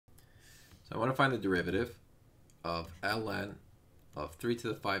So I want to find the derivative of ln of 3 to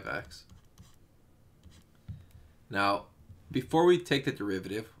the 5x. Now, before we take the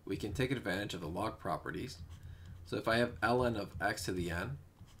derivative, we can take advantage of the log properties. So if I have ln of x to the n,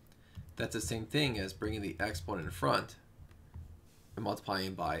 that's the same thing as bringing the exponent in front and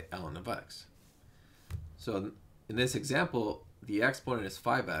multiplying by ln of x. So in this example, the exponent is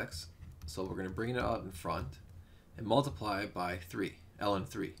 5x, so we're going to bring it out in front and multiply by 3, ln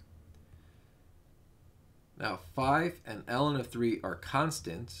 3. Now 5 and ln of 3 are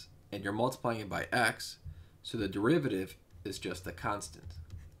constants, and you're multiplying it by x, so the derivative is just a constant,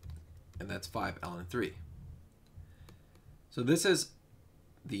 and that's 5 ln 3. So this is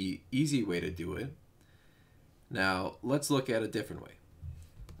the easy way to do it. Now let's look at a different way.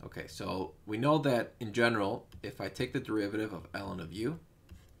 Okay, so we know that in general, if I take the derivative of ln of u,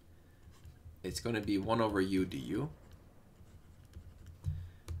 it's going to be 1 over u du.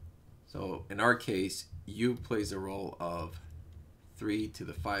 So in our case, u plays the role of 3 to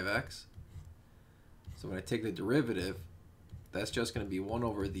the 5x. So when I take the derivative, that's just going to be 1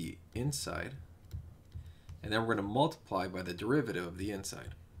 over the inside. And then we're going to multiply by the derivative of the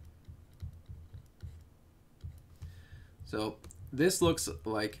inside. So this looks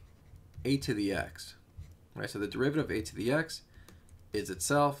like a to the x. Right, so the derivative of a to the x is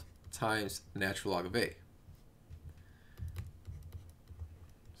itself times natural log of a.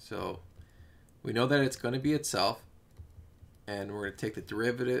 So we know that it's going to be itself, and we're going to take the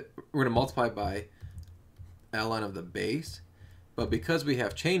derivative, we're going to multiply by ln of the base, but because we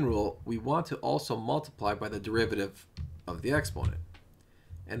have chain rule, we want to also multiply by the derivative of the exponent,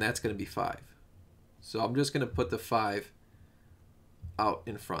 and that's going to be 5. So I'm just going to put the 5 out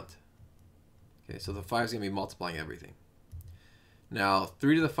in front. Okay, so the 5 is going to be multiplying everything. Now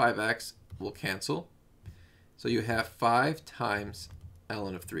 3 to the 5x will cancel, so you have 5 times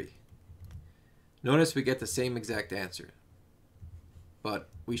ln of 3. Notice we get the same exact answer, but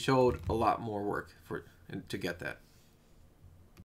we showed a lot more work to get that.